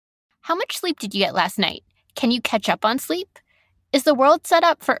How much sleep did you get last night? Can you catch up on sleep? Is the world set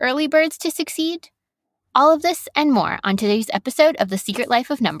up for early birds to succeed? All of this and more on today's episode of The Secret Life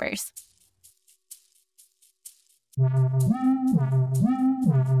of Numbers.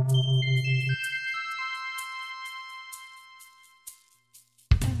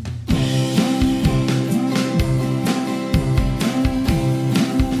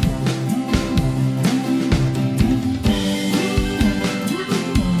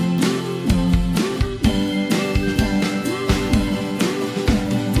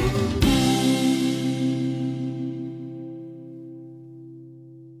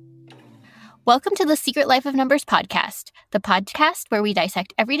 Welcome to the Secret Life of Numbers podcast, the podcast where we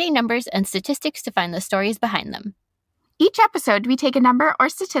dissect everyday numbers and statistics to find the stories behind them. Each episode, we take a number or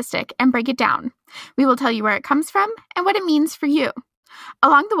statistic and break it down. We will tell you where it comes from and what it means for you.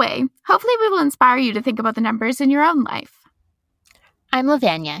 Along the way, hopefully we will inspire you to think about the numbers in your own life. I'm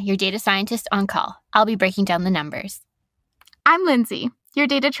Lavanya, your data scientist on call. I'll be breaking down the numbers. I'm Lindsay, your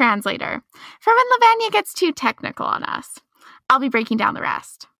data translator, for when Lavanya gets too technical on us. I'll be breaking down the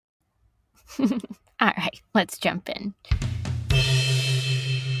rest. All right, let's jump in.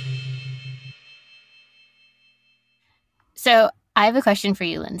 So I have a question for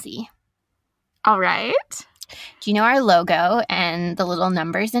you, Lindsay. All right. Do you know our logo and the little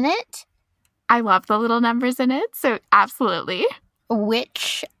numbers in it? I love the little numbers in it, so absolutely.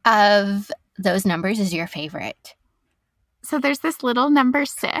 Which of those numbers is your favorite? So there's this little number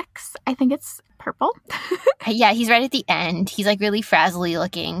 6. I think it's purple. Yeah, he's right at the end. He's like really frazzly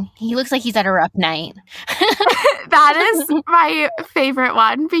looking. He looks like he's had a rough night. That is my favorite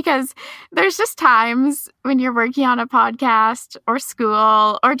one because there's just times when you're working on a podcast or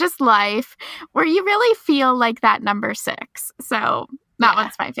school or just life where you really feel like that number 6. So that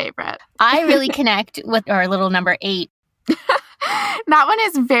one's my favorite. I really connect with our little number 8. That one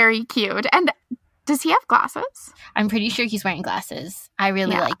is very cute. And does he have glasses? I'm pretty sure he's wearing glasses. I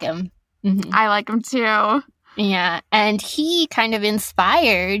really like him. Mm-hmm. I like him too. Yeah. And he kind of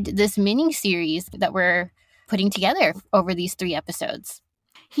inspired this mini-series that we're putting together over these 3 episodes.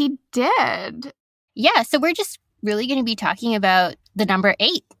 He did. Yeah. So we're just really going to be talking about the number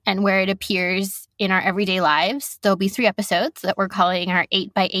 8 and where it appears in our everyday lives. There'll be 3 episodes that we're calling our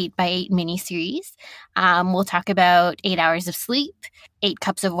 8 by 8 by 8 mini-series. We'll talk about 8 hours of sleep, 8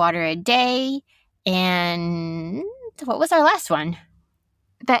 cups of water a day, and what was our last one?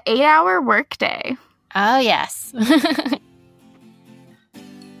 The 8-hour workday. Oh, yes. I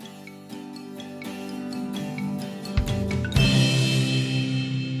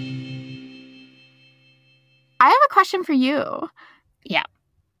have a question for you. Yeah.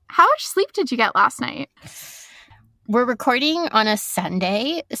 How much sleep did you get last night? We're recording on a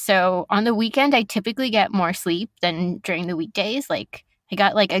Sunday, so on the weekend, I typically get more sleep than during the weekdays. Like, I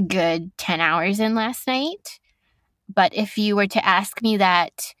got like a good 10 hours in last night. But if you were to ask me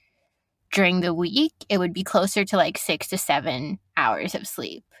that during the week, it would be closer to like 6 to 7 hours of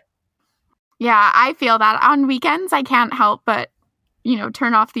sleep. Yeah, I feel that. On weekends, I can't help but,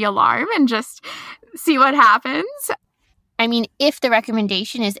 turn off the alarm and just see what happens. I mean, if the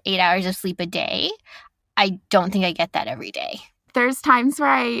recommendation is 8 hours of sleep a day, I don't think I get that every day. There's times where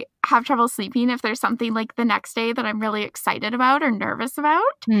I have trouble sleeping if there's something like the next day that I'm really excited about or nervous about.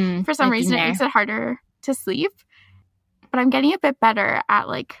 For some reason, it makes it harder to sleep. But I'm getting a bit better at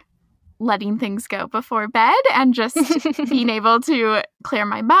letting things go before bed and just being able to clear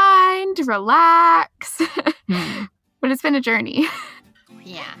my mind, relax. But it's been a journey.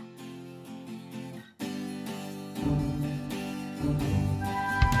 Yeah.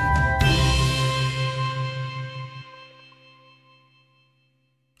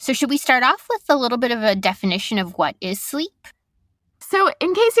 So should we start off with a little bit of a definition of what is sleep? So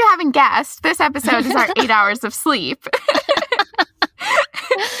in case you haven't guessed, this episode is our 8 hours of sleep.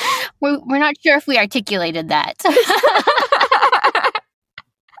 We're not sure if we articulated that.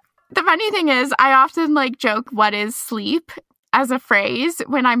 The funny thing is, I often joke, what is sleep? As a phrase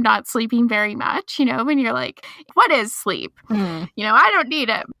when I'm not sleeping very much, when you're like, what is sleep? I don't need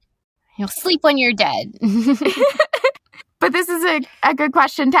it. You'll sleep when you're dead. But this is a good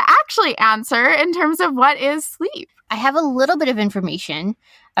question to actually answer in terms of what is sleep. I have a little bit of information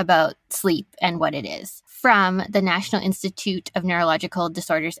about sleep and what it is from the National Institute of Neurological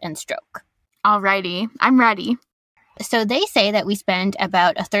Disorders and Stroke. Alrighty, I'm ready. So they say that we spend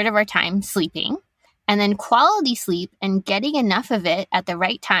about a third of our time sleeping, and then quality sleep and getting enough of it at the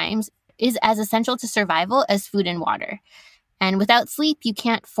right times is as essential to survival as food and water. And without sleep, you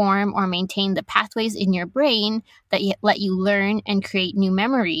can't form or maintain the pathways in your brain that let you learn and create new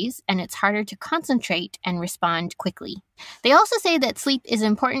memories, and it's harder to concentrate and respond quickly. They also say that sleep is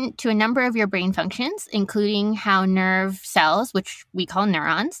important to a number of your brain functions, including how nerve cells, which we call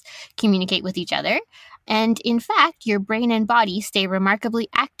neurons, communicate with each other. And in fact, your brain and body stay remarkably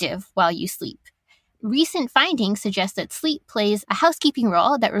active while you sleep. Recent findings suggest that sleep plays a housekeeping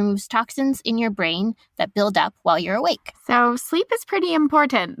role that removes toxins in your brain that build up while you're awake. So sleep is pretty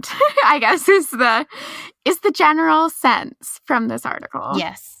important, I guess, is the general sense from this article.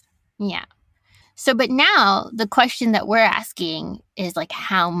 Yes. Yeah. So, but now the question that we're asking is like,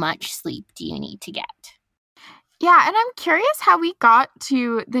 how much sleep do you need to get? Yeah, and I'm curious how we got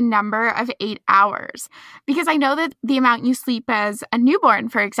to the number of 8 hours, because I know that the amount you sleep as a newborn,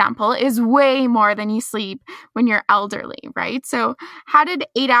 for example, is way more than you sleep when you're elderly, right? So how did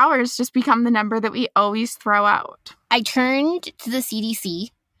 8 hours just become the number that we always throw out? I turned to the CDC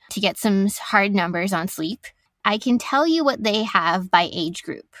to get some hard numbers on sleep. I can tell you what they have by age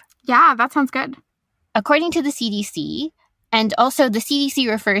group. Yeah, that sounds good. According to the CDC, and also the CDC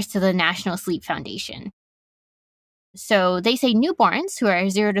refers to the National Sleep Foundation. So they say newborns who are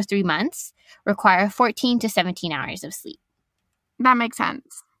 0 to 3 months require 14 to 17 hours of sleep. That makes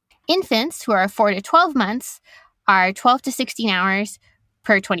sense. Infants who are 4 to 12 months are 12 to 16 hours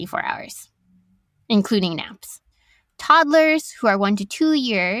per 24 hours, including naps. Toddlers who are 1 to 2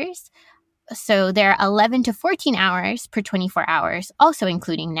 years, so they're 11 to 14 hours per 24 hours, also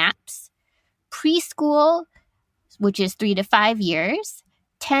including naps. Preschool, which is 3 to 5 years,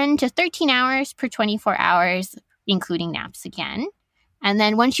 10 to 13 hours per 24 hours, including naps again. And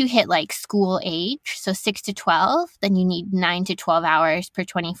then once you hit like school age, so 6 to 12, then you need 9 to 12 hours per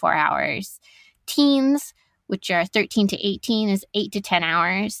 24 hours. Teens, which are 13 to 18, is 8 to 10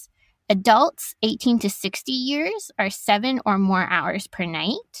 hours. Adults, 18 to 60 years, are 7 or more hours per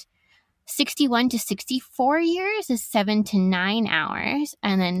night. 61 to 64 years is 7 to 9 hours.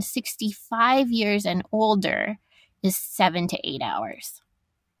 And then 65 years and older is 7 to 8 hours.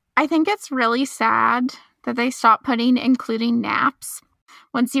 I think it's really sad that they stopped putting including naps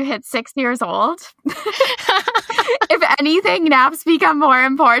once you hit 6 years old. If anything, naps become more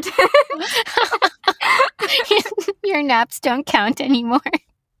important. Your naps don't count anymore.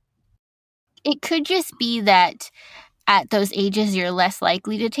 It could just be that at those ages, you're less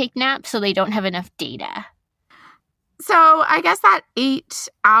likely to take naps, so they don't have enough data. So I guess that 8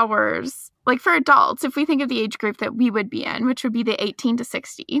 hours, like for adults, if we think of the age group that we would be in, which would be the 18 to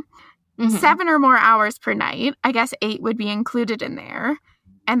 60, 7 or more hours per night, I guess 8 would be included in there.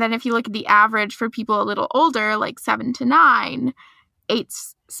 And then if you look at the average for people a little older, like 7 to 9,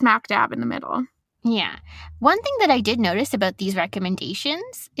 8's smack dab in the middle. Yeah. One thing that I did notice about these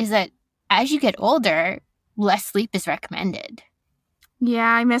recommendations is that as you get older, less sleep is recommended. Yeah,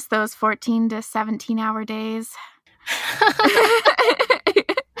 I miss those 14 to 17 hour days.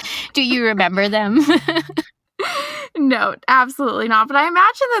 Do you remember them? No, absolutely not. But I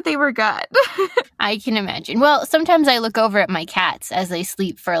imagine that they were good. I can imagine. Well, sometimes I look over at my cats as they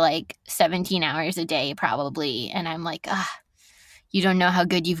sleep for like 17 hours a day, probably. And I'm like, you don't know how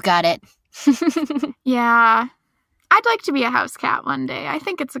good you've got it. Yeah. I'd like to be a house cat one day. I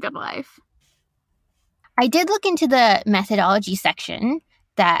think it's a good life. I did look into the methodology section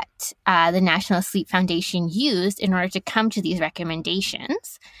that the National Sleep Foundation used in order to come to these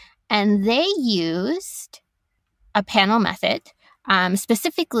recommendations. And they used a panel method,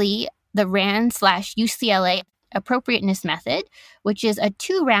 specifically the RAND/UCLA appropriateness method, which is a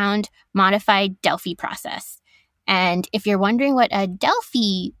 2-round modified Delphi process. And if you're wondering what a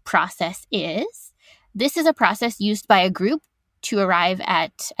Delphi process is, this is a process used by a group to arrive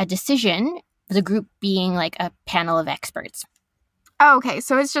at a decision, the group being like a panel of experts. Oh, okay,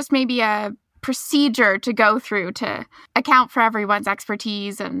 so it's just maybe a procedure to go through to account for everyone's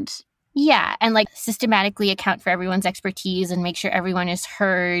expertise and... Yeah, and like systematically account for everyone's expertise and make sure everyone is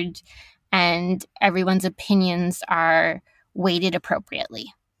heard and everyone's opinions are weighted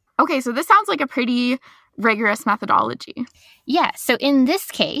appropriately. Okay, so this sounds like a pretty rigorous methodology. Yeah, so in this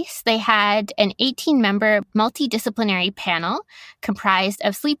case, they had an 18-member multidisciplinary panel comprised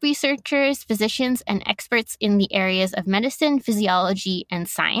of sleep researchers, physicians, and experts in the areas of medicine, physiology, and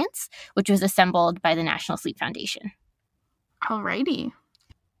science, which was assembled by the National Sleep Foundation. Alrighty.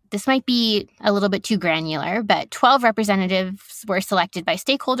 This might be a little bit too granular, but 12 representatives were selected by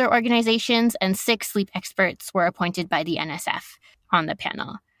stakeholder organizations and 6 sleep experts were appointed by the NSF on the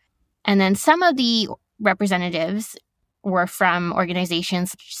panel. And then some of the representatives were from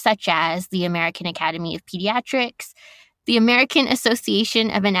organizations such as the American Academy of Pediatrics, the American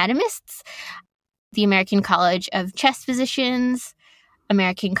Association of Anatomists, the American College of Chest Physicians,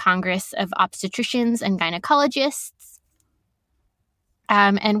 American Congress of Obstetricians and Gynecologists.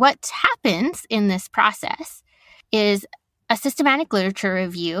 And what happens in this process is a systematic literature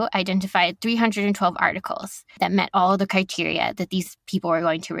review identified 312 articles that met all the criteria that these people were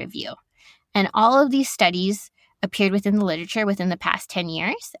going to review. And all of these studies appeared within the literature within the past 10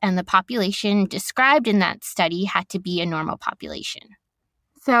 years, and the population described in that study had to be a normal population.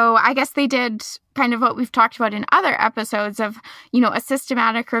 So I guess they did kind of what we've talked about in other episodes of, a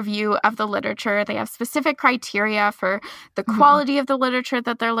systematic review of the literature. They have specific criteria for the quality of the literature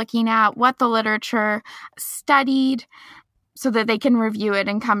that they're looking at, what the literature studied, so that they can review it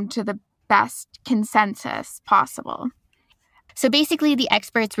and come to the best consensus possible. So basically, the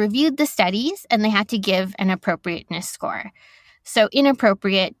experts reviewed the studies and they had to give an appropriateness score. So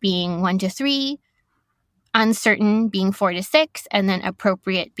inappropriate being 1 to 3, uncertain being 4 to 6, and then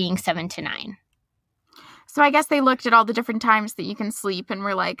appropriate being 7 to 9. So I guess they looked at all the different times that you can sleep and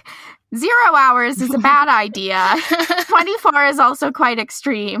were like, 0 hours is a bad idea. 24 is also quite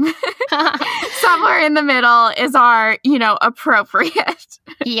extreme. Somewhere in the middle is our, appropriate.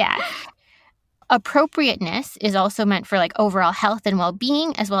 Yeah. Appropriateness is also meant for like overall health and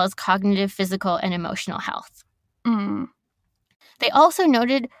well-being, as well as cognitive, physical, and emotional health. They also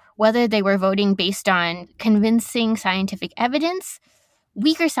noted whether they were voting based on convincing scientific evidence,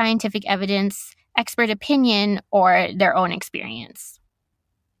 weaker scientific evidence, expert opinion, or their own experience.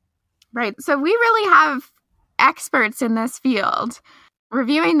 Right. So we really have experts in this field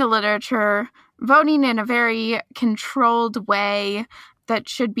reviewing the literature, voting in a very controlled way that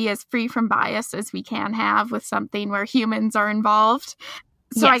should be as free from bias as we can have with something where humans are involved.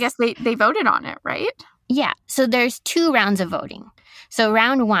 So yes. I guess they voted on it, right? Yeah. So there's 2 rounds of voting. So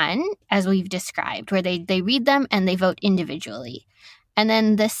round 1, as we've described, where they read them and they vote individually. And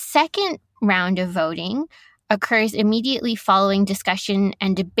then the second round of voting occurs immediately following discussion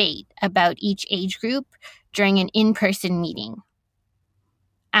and debate about each age group during an in-person meeting.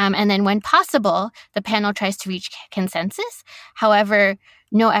 And then when possible, the panel tries to reach consensus. However,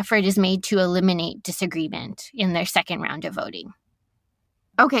 no effort is made to eliminate disagreement in their second round of voting.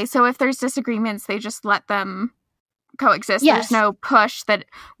 Okay, so if there's disagreements, they just let them coexist. Yes. There's no push that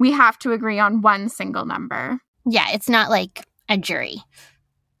we have to agree on one single number. Yeah, it's not like a jury.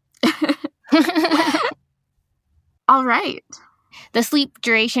 All right. The sleep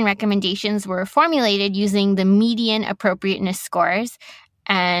duration recommendations were formulated using the median appropriateness scores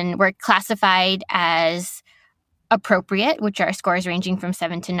and were classified as appropriate, which are scores ranging from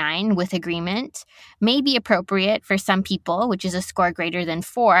 7 to 9 with agreement, may be appropriate for some people, which is a score greater than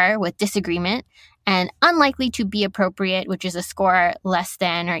 4 with disagreement, and unlikely to be appropriate, which is a score less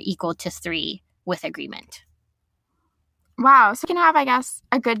than or equal to 3 with agreement. Wow. So we can have, I guess,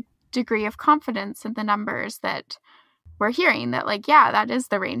 a good degree of confidence in the numbers that we're hearing, that that is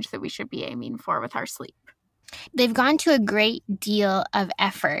the range that we should be aiming for with our sleep. They've gone to a great deal of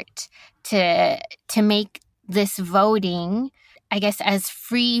effort to make this voting, I guess, as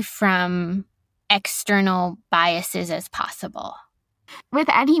free from external biases as possible. With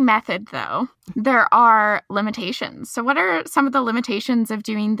any method, though, there are limitations. So what are some of the limitations of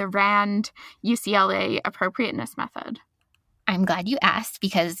doing the RAND UCLA appropriateness method? I'm glad you asked,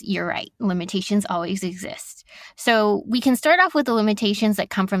 because you're right. Limitations always exist. So we can start off with the limitations that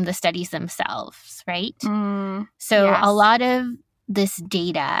come from the studies themselves, right? So yes. A lot of this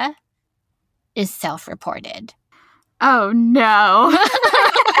data is self-reported. Oh, no.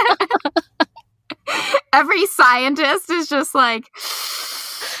 Every scientist is just like...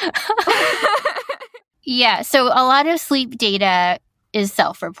 Yeah, so a lot of sleep data is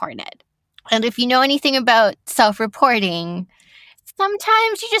self-reported. And if you know anything about self-reporting,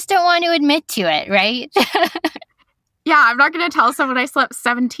 sometimes you just don't want to admit to it, right? Yeah, I'm not going to tell someone I slept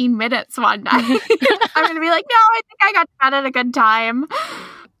 17 minutes one night. I'm going to be like, no, I think I got to bed at a good time.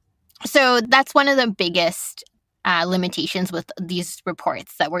 So that's one of the biggest limitations with these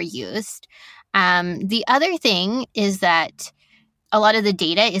reports that were used. The other thing is that a lot of the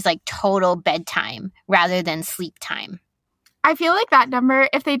data is like total bedtime rather than sleep time. I feel like that number,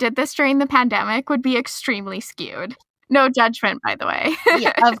 if they did this during the pandemic, would be extremely skewed. No judgment, by the way.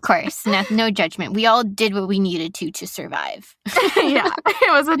 Yeah, of course. No judgment. We all did what we needed to survive. Yeah,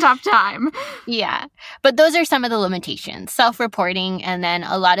 it was a tough time. Yeah. But those are some of the limitations. Self-reporting, and then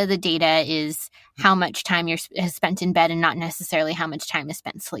a lot of the data is how much time is spent in bed and not necessarily how much time is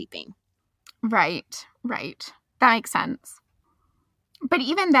spent sleeping. Right. That makes sense. But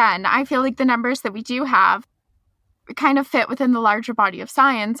even then, I feel like the numbers that we do have kind of fit within the larger body of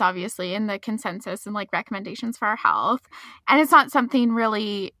science, obviously, and the consensus and recommendations for our health. And it's not something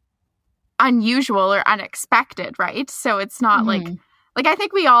really unusual or unexpected, right? So it's not like I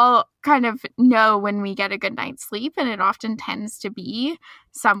think we all kind of know when we get a good night's sleep, and it often tends to be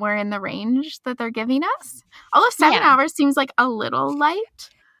somewhere in the range that they're giving us. Although 7 hours seems like a little light.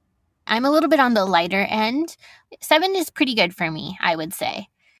 I'm a little bit on the lighter end. 7 is pretty good for me, I would say.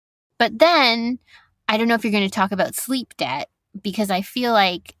 But then, I don't know if you're going to talk about sleep debt, because I feel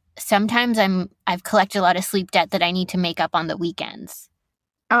like sometimes I've collected a lot of sleep debt that I need to make up on the weekends.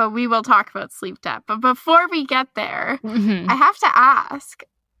 Oh, we will talk about sleep debt. But before we get there, I have to ask,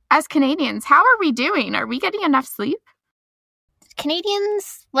 as Canadians, how are we doing? Are we getting enough sleep?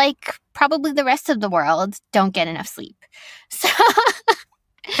 Canadians, like probably the rest of the world, don't get enough sleep. So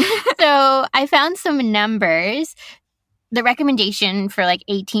I found some numbers. The recommendation for like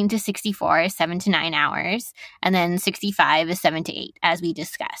 18 to 64 is 7 to 9 hours, and then 65 is 7 to 8, as we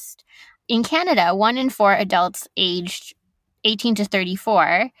discussed. In Canada, 1 in 4 adults aged 18 to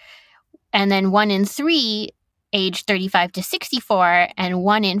 34, and then 1 in 3 aged 35 to 64, and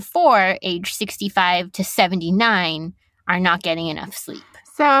 1 in 4 aged 65 to 79 are not getting enough sleep.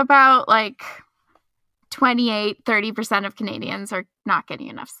 So about like 30% of Canadians are not getting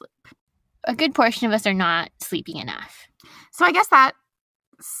enough sleep. A good portion of us are not sleeping enough. So I guess that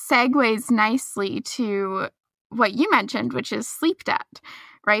segues nicely to what you mentioned, which is sleep debt,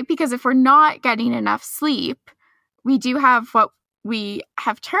 right? Because if we're not getting enough sleep, we do have what we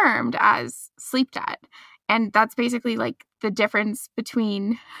have termed as sleep debt. And that's basically like the difference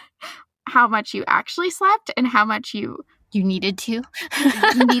between how much you actually slept and how much you needed to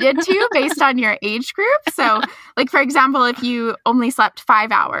based on your age group. So like, for example, if you only slept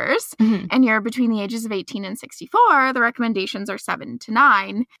 5 hours and you're between the ages of 18 and 64, the recommendations are 7 to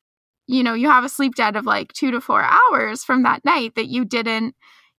 9. You know, you have a sleep debt of like 2 to 4 hours from that night that you didn't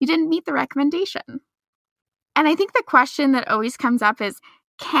meet the recommendation. And I think the question that always comes up is,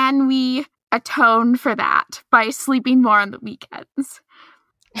 can we atone for that by sleeping more on the weekends?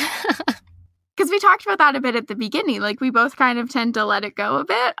 Because we talked about that a bit at the beginning. Like, we both kind of tend to let it go a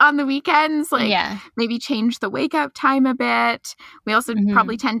bit on the weekends. Like, maybe change the wake up time a bit. We also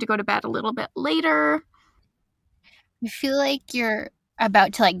probably tend to go to bed a little bit later. I feel like you're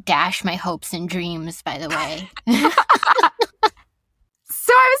about to, like, dash my hopes and dreams, by the way.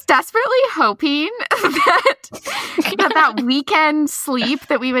 So I was desperately hoping that weekend sleep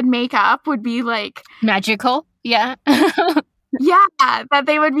that we would make up would be, like... magical? Yeah. Yeah, that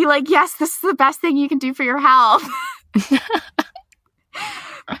they would be like, yes, this is the best thing you can do for your health.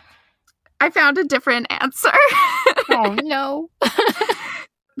 I found a different answer. Oh, no.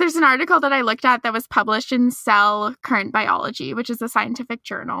 There's an article that I looked at that was published in Cell Current Biology, which is a scientific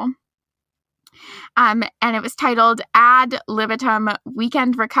journal. And it was titled, Ad Libitum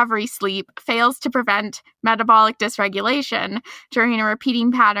Weekend Recovery Sleep Fails to Prevent Metabolic Dysregulation During a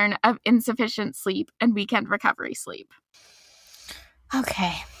Repeating Pattern of Insufficient Sleep and Weekend Recovery Sleep.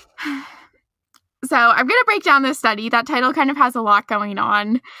 Okay. So I'm going to break down this study. That title kind of has a lot going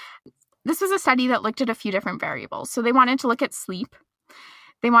on. This was a study that looked at a few different variables. So they wanted to look at sleep.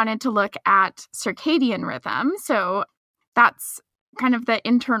 They wanted to look at circadian rhythm. So that's kind of the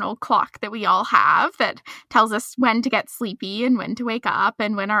internal clock that we all have that tells us when to get sleepy and when to wake up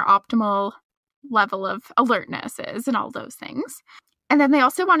and when our optimal level of alertness is and all those things. And then they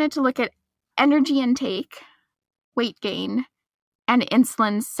also wanted to look at energy intake, weight gain, and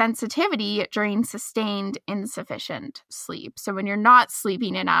insulin sensitivity during sustained insufficient sleep. So when you're not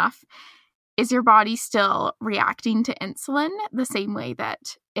sleeping enough, is your body still reacting to insulin the same way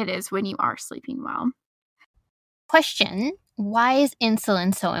that it is when you are sleeping well? Question, why is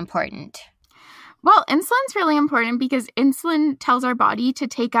insulin so important? Well, insulin's really important because insulin tells our body to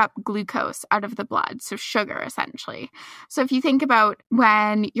take up glucose out of the blood, so sugar, essentially. So if you think about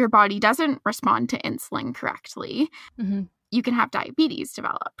when your body doesn't respond to insulin correctly, you can have diabetes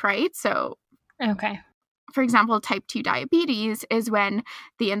develop, right? So, okay. For example, type 2 diabetes is when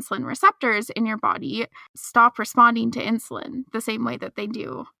the insulin receptors in your body stop responding to insulin the same way that they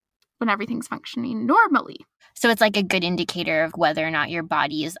do when everything's functioning normally. So it's like a good indicator of whether or not your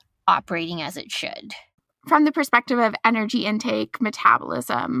body is operating as it should. From the perspective of energy intake,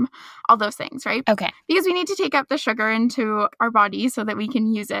 metabolism, all those things, right? Okay. Because we need to take up the sugar into our body so that we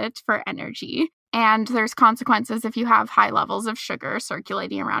can use it for energy. And there's consequences if you have high levels of sugar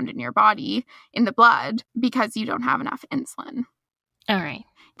circulating around in your body, in the blood, because you don't have enough insulin. All right.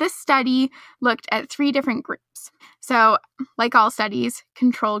 This study looked at 3 different groups. So, like all studies,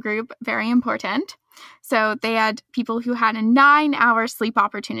 control group, very important. So they had people who had a 9-hour sleep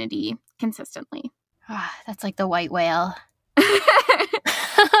opportunity consistently. That's like the white whale. 9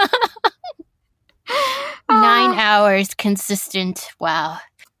 hours consistent. Wow.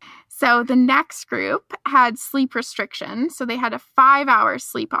 So the next group had sleep restriction. So they had a 5-hour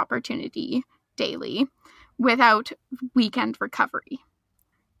sleep opportunity daily without weekend recovery.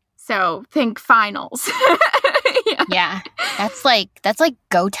 So think finals. Yeah. That's like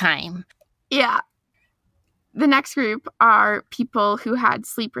go time. Yeah. The next group are people who had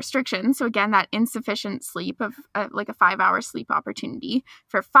sleep restrictions. So again, that insufficient sleep of like a 5-hour sleep opportunity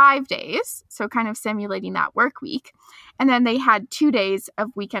for 5 days. So kind of simulating that work week. And then they had 2 days of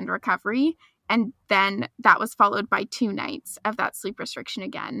weekend recovery. And then that was followed by 2 nights of that sleep restriction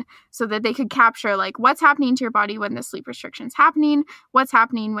again, so that they could capture like what's happening to your body when the sleep restriction's happening, what's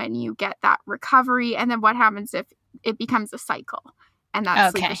happening when you get that recovery, and then what happens if it becomes a cycle and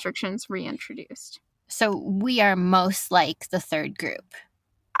that sleep restriction's reintroduced. So we are most like the third group.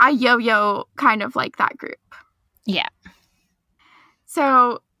 I yo-yo kind of like that group. Yeah.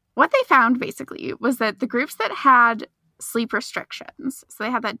 So what they found basically was that the groups that had sleep restrictions, so they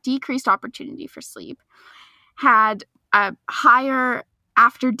had that decreased opportunity for sleep, had a higher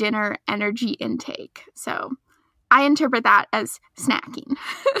after dinner energy intake. So I interpret that as snacking.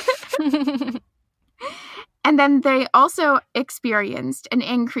 And then they also experienced an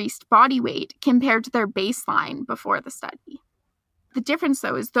increased body weight compared to their baseline before the study. The difference,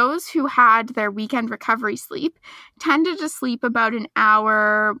 though, is those who had their weekend recovery sleep tended to sleep about an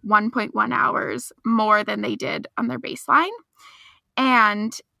hour, 1.1 hours more than they did on their baseline.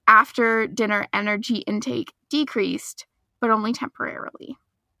 And after dinner energy intake decreased, but only temporarily.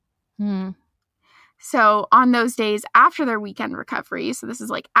 So on those days after their weekend recovery, so this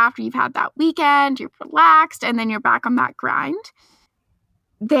is like after you've had that weekend, you're relaxed, and then you're back on that grind,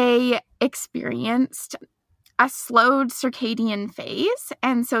 they experienced a slowed circadian phase.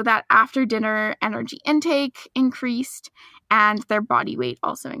 And so that after dinner energy intake increased and their body weight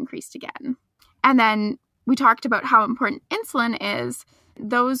also increased again. And then we talked about how important insulin is.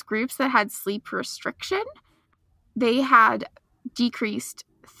 Those groups that had sleep restriction, they had decreased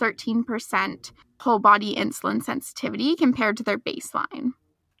 13% whole body insulin sensitivity compared to their baseline.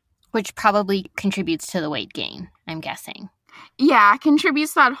 Which probably contributes to the weight gain, I'm guessing. Yeah,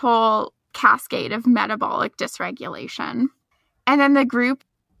 contributes to that whole cascade of metabolic dysregulation. And then the group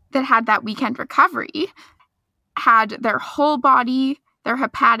that had that weekend recovery had their whole body, their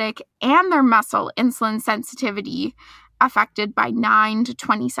hepatic, and their muscle insulin sensitivity affected by 9 to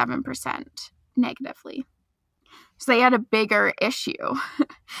 27% negatively. So they had a bigger issue.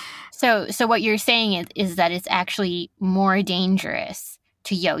 So what you're saying is that it's actually more dangerous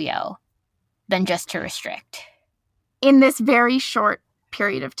to yo-yo than just to restrict. In this very short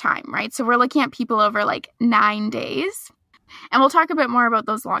period of time, right? So we're looking at people over like 9 days. And we'll talk a bit more about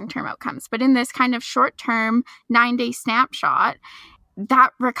those long-term outcomes. But in this kind of short-term 9-day snapshot,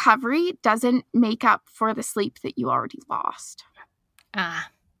 that recovery doesn't make up for the sleep that you already lost.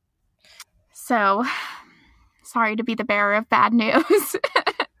 So, sorry to be the bearer of bad news.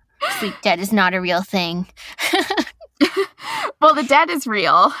 Sleep debt is not a real thing. Well, the debt is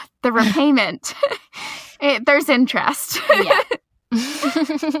real. The repayment, there's interest. Yeah.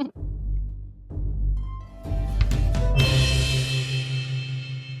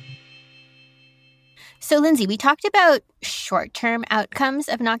 So, Lindsay, we talked about short-term outcomes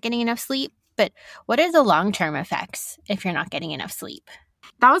of not getting enough sleep, but what are the long-term effects if you're not getting enough sleep?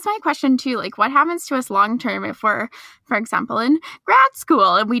 That was my question, too. Like, what happens to us long-term if we're, for example, in grad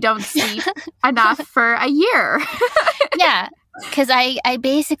school and we don't sleep enough for a year? Yeah, because I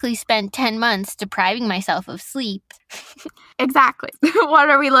basically spent 10 months depriving myself of sleep. Exactly. What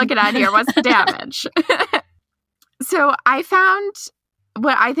are we looking at here? What's the damage? So I found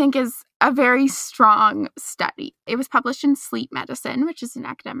what I think is a very strong study. It was published in Sleep Medicine, which is an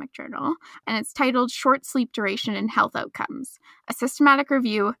academic journal, and it's titled Short Sleep Duration and Health Outcomes, a Systematic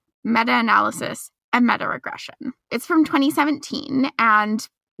Review, Meta-Analysis, and Meta-Regression. It's from 2017, and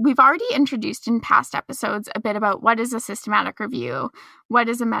we've already introduced in past episodes a bit about what is a systematic review, what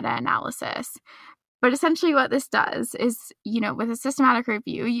is a meta-analysis. But essentially what this does is, with a systematic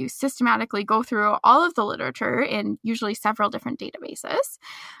review, you systematically go through all of the literature in usually several different databases.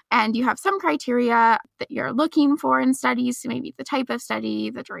 And you have some criteria that you're looking for in studies, so maybe the type of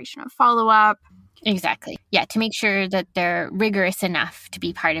study, the duration of follow-up. Exactly. Yeah, to make sure that they're rigorous enough to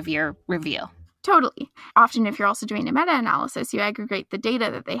be part of your review. Totally. Often if you're also doing a meta-analysis, you aggregate the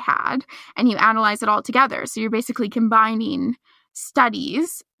data that they had and you analyze it all together. So you're basically combining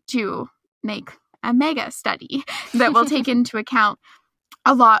studies to make a mega study that will take into account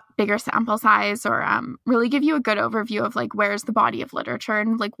a lot bigger sample size or really give you a good overview of like where's the body of literature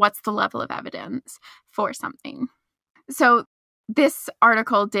and like what's the level of evidence for something. So this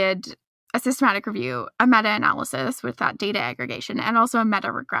article did a systematic review, a meta-analysis with that data aggregation, and also a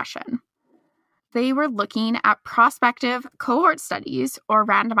meta-regression. They were looking at prospective cohort studies or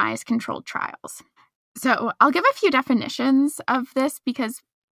randomized controlled trials. So I'll give a few definitions of this because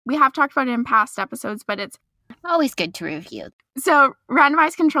we have talked about it in past episodes, but it's always good to review. So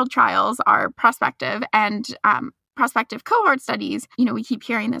randomized controlled trials are prospective, and prospective cohort studies, we keep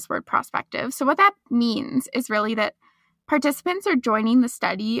hearing this word prospective. So what that means is really that participants are joining the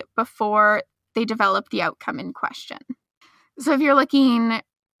study before they develop the outcome in question. So if you're looking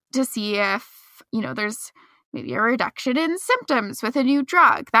to see if, there's maybe a reduction in symptoms with a new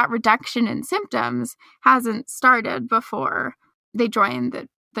drug, that reduction in symptoms hasn't started before they join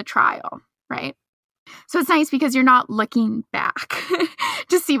the trial, right? So it's nice because you're not looking back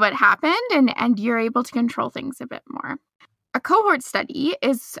to see what happened and you're able to control things a bit more. A cohort study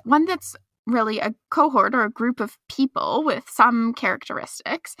is one that's really a cohort or a group of people with some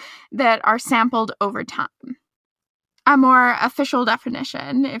characteristics that are sampled over time. A more official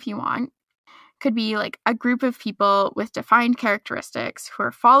definition, if you want, could be like a group of people with defined characteristics who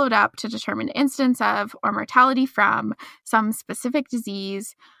are followed up to determine incidence of or mortality from some specific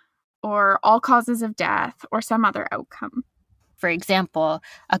disease or all causes of death or some other outcome. For example,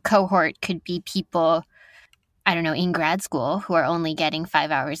 a cohort could be people, in grad school who are only getting 5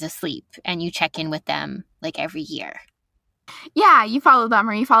 hours of sleep, and you check in with them like every year. Yeah, you follow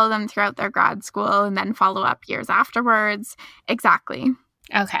them throughout their grad school and then follow up years afterwards. Exactly.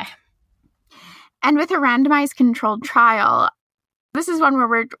 Okay. And with a randomized controlled trial, this is one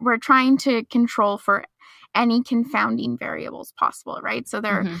where we're trying to control for any confounding variables possible, right? So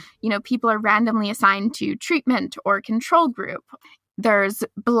there, people are randomly assigned to treatment or control group. There's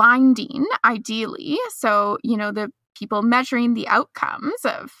blinding, ideally. So, the people measuring the outcomes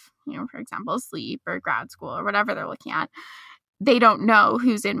of, for example, sleep or grad school or whatever they're looking at, they don't know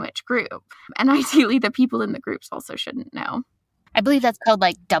who's in which group. And ideally, the people in the groups also shouldn't know. I believe that's called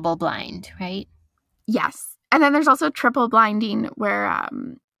like double blind, right? Yes. And then there's also triple blinding where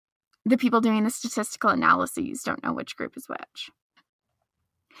the people doing the statistical analyses don't know which group is which.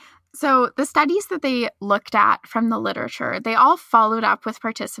 So the studies that they looked at from the literature, they all followed up with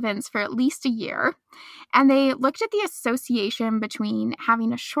participants for at least a year. And they looked at the association between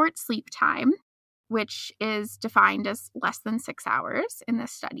having a short sleep time, which is defined as less than 6 hours in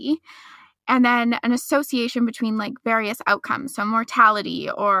this study, and then an association between like various outcomes, so mortality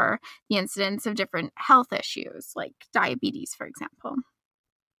or the incidence of different health issues like diabetes, for example.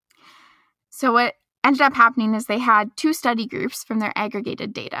 So what ended up happening is they had 2 study groups from their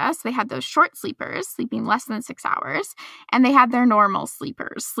aggregated data. So they had those short sleepers sleeping less than 6 hours, and they had their normal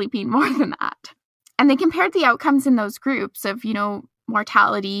sleepers sleeping more than that. And they compared the outcomes in those groups of,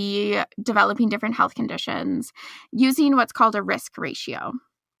 mortality, developing different health conditions, using what's called a risk ratio.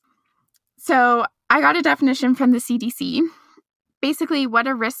 So I got a definition from the CDC. Basically, what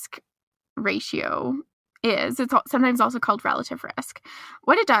a risk ratio is, it's sometimes also called relative risk.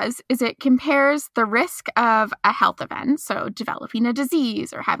 What it does is it compares the risk of a health event, so developing a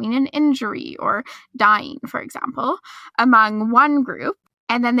disease or having an injury or dying, for example, among one group,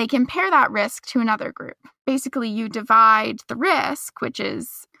 and then they compare that risk to another group. Basically, you divide the risk, which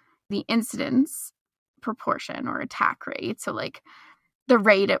is the incidence proportion or attack rate, so like the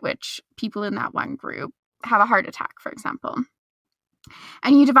rate at which people in that one group have a heart attack, for example.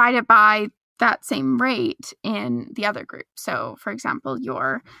 And you divide it by that same rate in the other group. So, for example,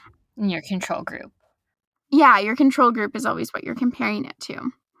 your control group. Yeah, your control group is always what you're comparing it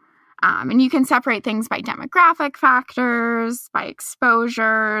to. And you can separate things by demographic factors, by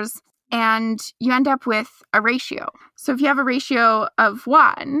exposures, and you end up with a ratio. So if you have a ratio of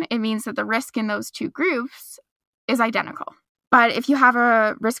 1, it means that the risk in those 2 groups is identical. But if you have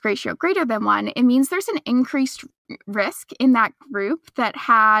a risk ratio greater than 1, it means there's an increased risk in that group that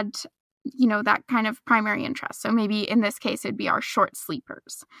had, that kind of primary interest. So maybe in this case, it'd be our short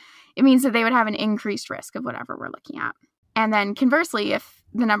sleepers. It means that they would have an increased risk of whatever we're looking at. And then conversely, if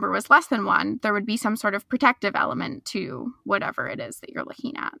the number was less than 1, there would be some sort of protective element to whatever it is that you're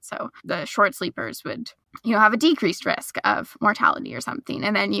looking at. So the short sleepers would, have a decreased risk of mortality or something.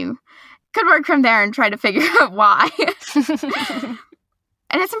 And then you could work from there and try to figure out why.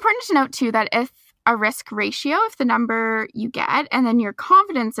 And it's important to note, too, that if a risk ratio, if the number you get, and then your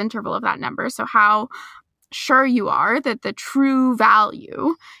confidence interval of that number, so how sure you are that the true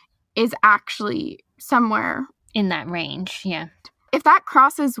value is actually somewhere in that range, yeah. If that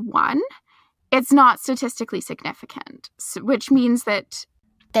crosses 1, it's not statistically significant, which means that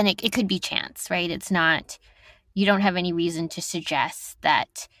then it could be chance, right? It's not, you don't have any reason to suggest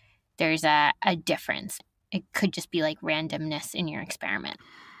that there's a difference. It could just be like randomness in your experiment.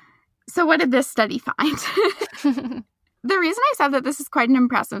 So what did this study find? The reason I said that this is quite an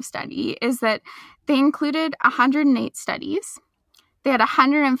impressive study is that they included 108 studies. They had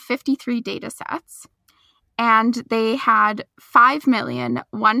 153 data sets, and they had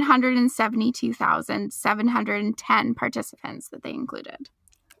 5,172,710 participants that they included.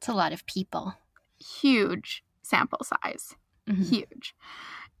 It's a lot of people. Huge sample size. Mm-hmm. Huge.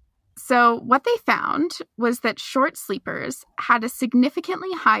 So what they found was that short sleepers had a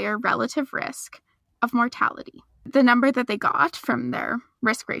significantly higher relative risk of mortality. The number that they got from their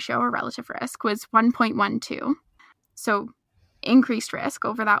risk ratio or relative risk was 1.12. So increased risk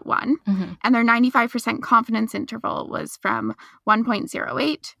over that one. Mm-hmm. And their 95% confidence interval was from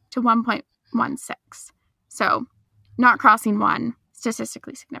 1.08 to 1.16. So not crossing 1,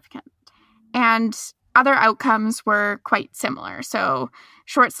 statistically significant. And other outcomes were quite similar. So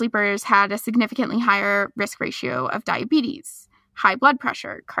short sleepers had a significantly higher risk ratio of diabetes, high blood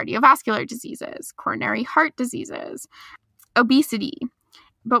pressure, cardiovascular diseases, coronary heart diseases, obesity.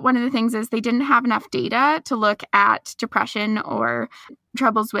 But one of the things is they didn't have enough data to look at depression or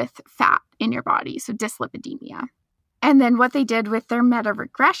troubles with fat in your body, so dyslipidemia. And then what they did with their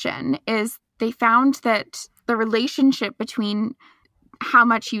meta-regression is they found that the relationship between how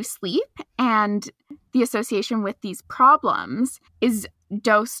much you sleep and the association with these problems is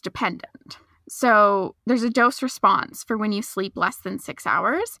dose dependent. So there's a dose response for when you sleep less than 6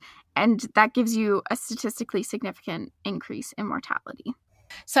 hours, and that gives you a statistically significant increase in mortality.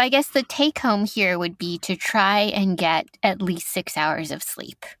 So I guess the take home here would be to try and get at least 6 hours of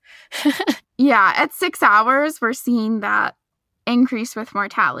sleep. Yeah, at 6 hours, we're seeing that increase with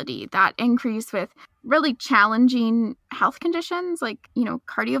mortality, that increase with really challenging health conditions like,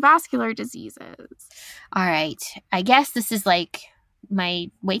 cardiovascular diseases. All right. I guess this is like my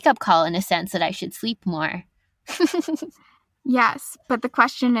wake-up call in a sense that I should sleep more. Yes, but the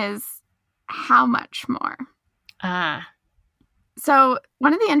question is, how much more? So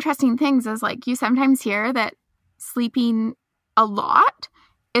one of the interesting things is, you sometimes hear that sleeping a lot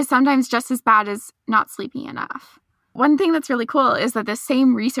is sometimes just as bad as not sleeping enough. One thing that's really cool is that the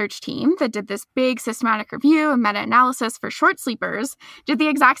same research team that did this big systematic review and meta-analysis for short sleepers did the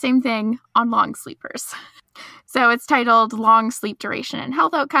exact same thing on long sleepers. So it's titled Long Sleep Duration and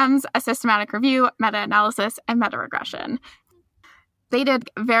Health Outcomes, a Systematic Review, Meta-Analysis, and Meta-Regression. They did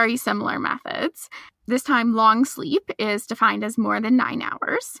very similar methods. This time, long sleep is defined as more than 9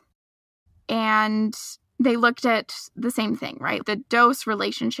 hours. And they looked at the same thing, right? The dose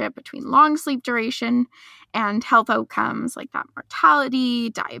relationship between long sleep duration and health outcomes like that mortality,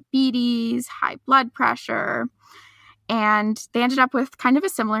 diabetes, high blood pressure. And they ended up with kind of a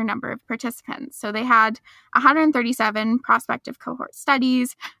similar number of participants. So they had 137 prospective cohort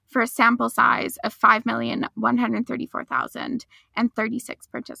studies for a sample size of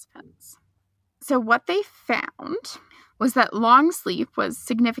 5,134,036 participants. So what they found was that long sleep was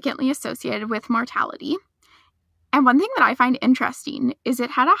significantly associated with mortality. And one thing that I find interesting is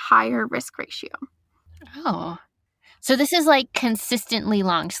it had a higher risk ratio. Oh. So this is like consistently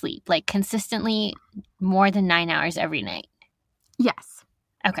long sleep, like consistently more than 9 hours every night? Yes.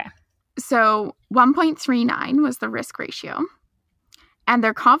 Okay. So 1.39 was the risk ratio. And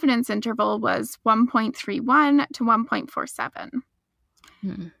their confidence interval was 1.31 to 1.47.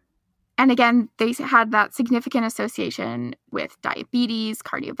 And again, they had that significant association with diabetes,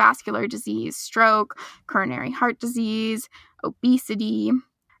 cardiovascular disease, stroke, coronary heart disease, obesity.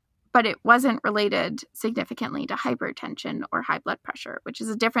 But it wasn't related significantly to hypertension or high blood pressure, which is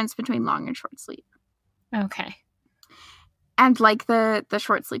a difference between long and short sleep. Okay. And like the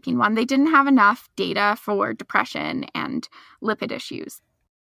short sleeping one, they didn't have enough data for depression and lipid issues.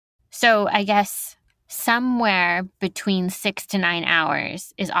 So I guess somewhere between 6 to 9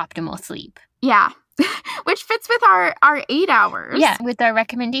 hours is optimal sleep. Yeah, which fits with our 8 hours. Yeah, with our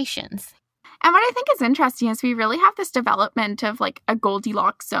recommendations. And what I think is interesting is we really have this development of like a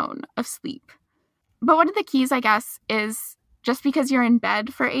Goldilocks zone of sleep. But one of the keys, I guess, is just because you're in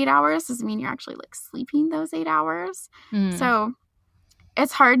bed for 8 hours doesn't mean you're actually like sleeping those 8 hours. So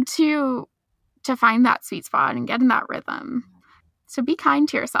it's hard to find that sweet spot and get in that rhythm. So be kind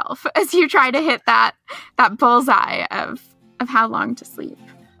to yourself as you try to hit that bullseye of how long to sleep.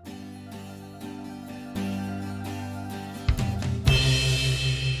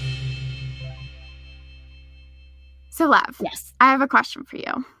 So, Lev, yes, I have a question for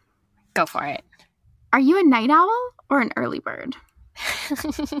you. Go for it. Are you a night owl or an early bird?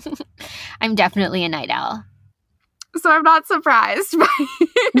 I'm definitely a night owl. So I'm not surprised.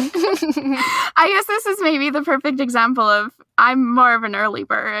 I guess this is maybe the perfect example of I'm more of an early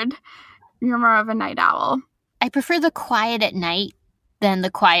bird. You're more of a night owl. I prefer the quiet at night than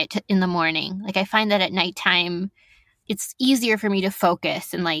the quiet in the morning. Like I find that at nighttime, it's easier for me to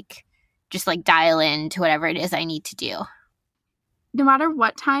focus and like just like dial in to whatever it is I need to do. No matter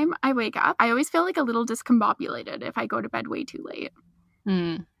what time I wake up, I always feel like a little discombobulated if I go to bed way too late.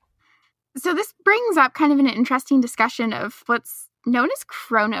 So this brings up kind of an interesting discussion of what's known as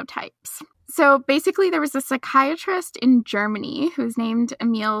chronotypes. So basically there was a psychiatrist in Germany who's named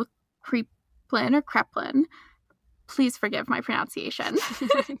Emil Kraepelin. Please forgive my pronunciation.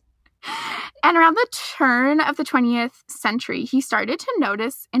 And around the turn of the 20th century, he started to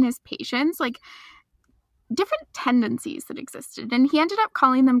notice in his patients like different tendencies that existed, and he ended up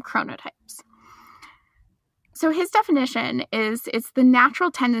calling them chronotypes. So his definition is it's the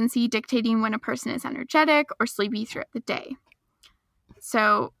natural tendency dictating when a person is energetic or sleepy throughout the day.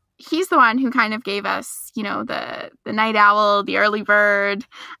 So he's the one who kind of gave us, you know, the night owl, the early bird.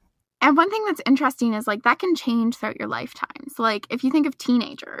 And one thing that's interesting is like that can change throughout your lifetime. So like if you think of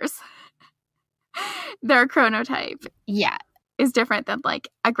teenagers, their chronotype is different than like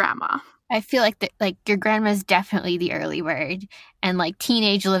a grandma. I feel like your grandma's definitely the early bird, and like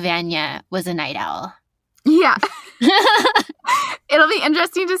teenage Lavanya was a night owl. Yeah. It'll be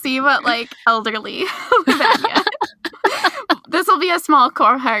interesting to see what like elderly Lavanya. This will be a small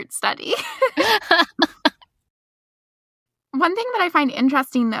cohort study. One thing that I find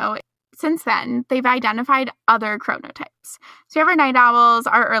interesting though, since then, they've identified other chronotypes. So you have our night owls,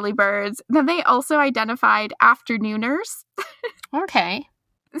 our early birds. Then they also identified afternooners. Okay.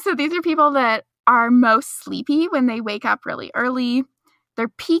 So these are people that are most sleepy when they wake up really early. Their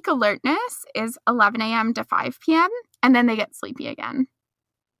peak alertness is 11 a.m. to 5 p.m., and then they get sleepy again.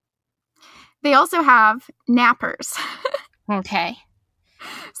 They also have nappers. Okay.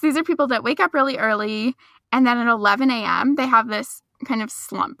 So these are people that wake up really early, and then at 11 a.m., they have this kind of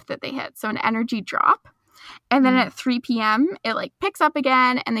slump that they hit, so an energy drop. And then at 3 p.m., it like picks up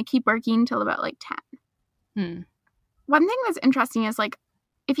again, and they keep working till about like 10. One thing that's interesting is like,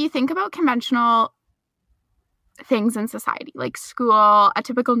 if you think about conventional things in society, like school, a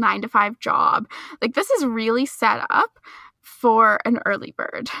typical 9-to-5 job, like this is really set up for an early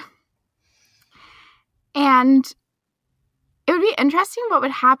bird. And it would be interesting what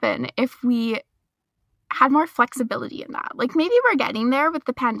would happen if we had more flexibility in that. Like maybe we're getting there with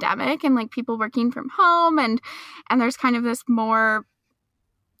the pandemic and like people working from home and there's kind of this more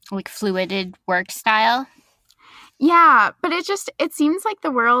like fluided work style. Yeah, but it seems like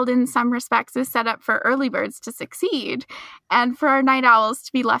the world in some respects is set up for early birds to succeed and for our night owls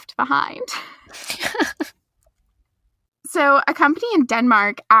to be left behind. So a company in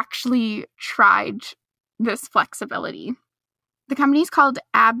Denmark actually tried this flexibility. The company's called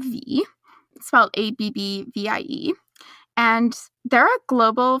AbbVie, spelled ABBVIE, and they're a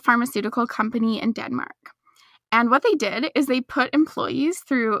global pharmaceutical company in Denmark. And what they did is they put employees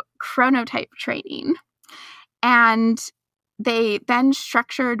through chronotype training. And they then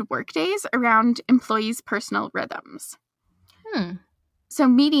structured workdays around employees' personal rhythms. So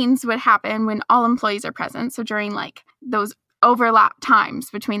meetings would happen when all employees are present. So during like those overlap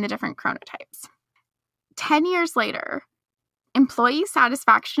times between the different chronotypes. 10 years later, employee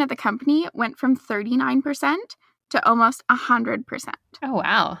satisfaction at the company went from 39% to almost 100%. Oh,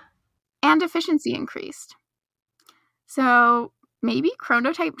 wow. And efficiency increased. So maybe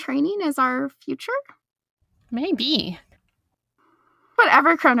chronotype training is our future? Maybe.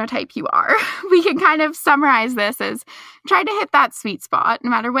 Whatever chronotype you are, we can kind of summarize this as try to hit that sweet spot, no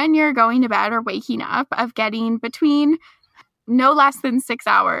matter when you're going to bed or waking up, of getting between no less than 6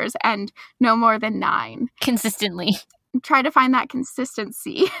 hours and no more than 9. Consistently. Try to find that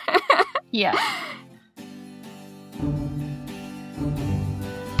consistency. Yeah.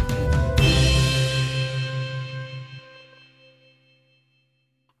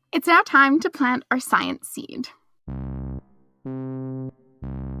 It's now time to plant our science seed.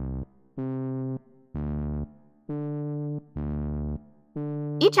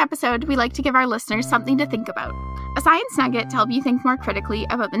 Each episode, we like to give our listeners something to think about. A science nugget to help you think more critically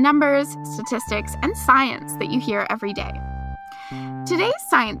about the numbers, statistics, and science that you hear every day. Today's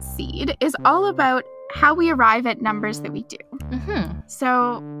science seed is all about how we arrive at numbers that we do.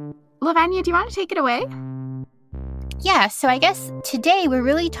 So, Lavanya, do you want to take it away? Yeah, so I guess today we're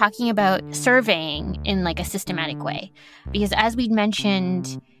really talking about surveying in like a systematic way. Because as we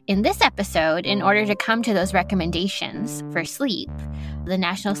mentioned in this episode, in order to come to those recommendations for sleep, the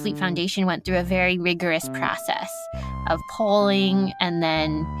National Sleep Foundation went through a very rigorous process of polling, and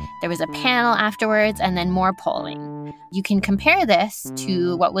then there was a panel afterwards, and then more polling. You can compare this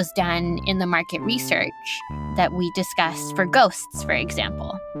to what was done in the market research that we discussed for ghosts, for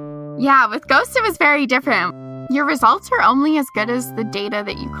example. Yeah, with ghosts it was very different. Your results are only as good as the data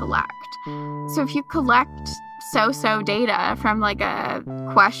that you collect. So if you collect so-so data from like a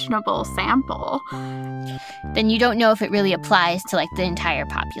questionable sample, then you don't know if it really applies to like the entire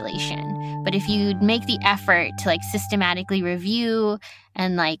population. But if you make the effort to like systematically review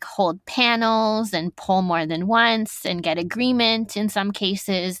and like hold panels and poll more than once and get agreement in some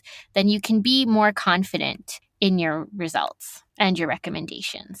cases, then you can be more confident in your results and your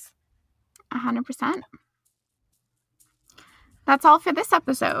recommendations. 100%. That's all for this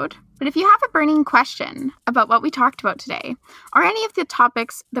episode. But if you have a burning question about what we talked about today, or any of the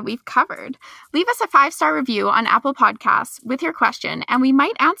topics that we've covered, leave us a 5-star review on Apple Podcasts with your question, and we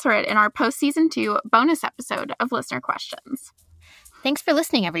might answer it in our post-season 2 bonus episode of Listener Questions. Thanks for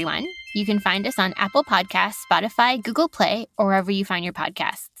listening, everyone. You can find us on Apple Podcasts, Spotify, Google Play, or wherever you find your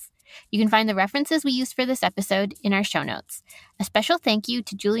podcasts. You can find the references we used for this episode in our show notes. A special thank you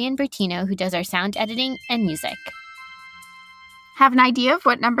to Julian Bertino, who does our sound editing and music. Have an idea of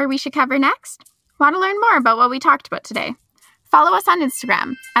what number we should cover next? Want to learn more about what we talked about today? Follow us on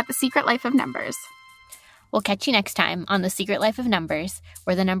Instagram at The Secret Life of Numbers. We'll catch you next time on The Secret Life of Numbers,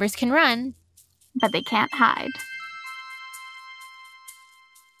 where the numbers can run, but they can't hide.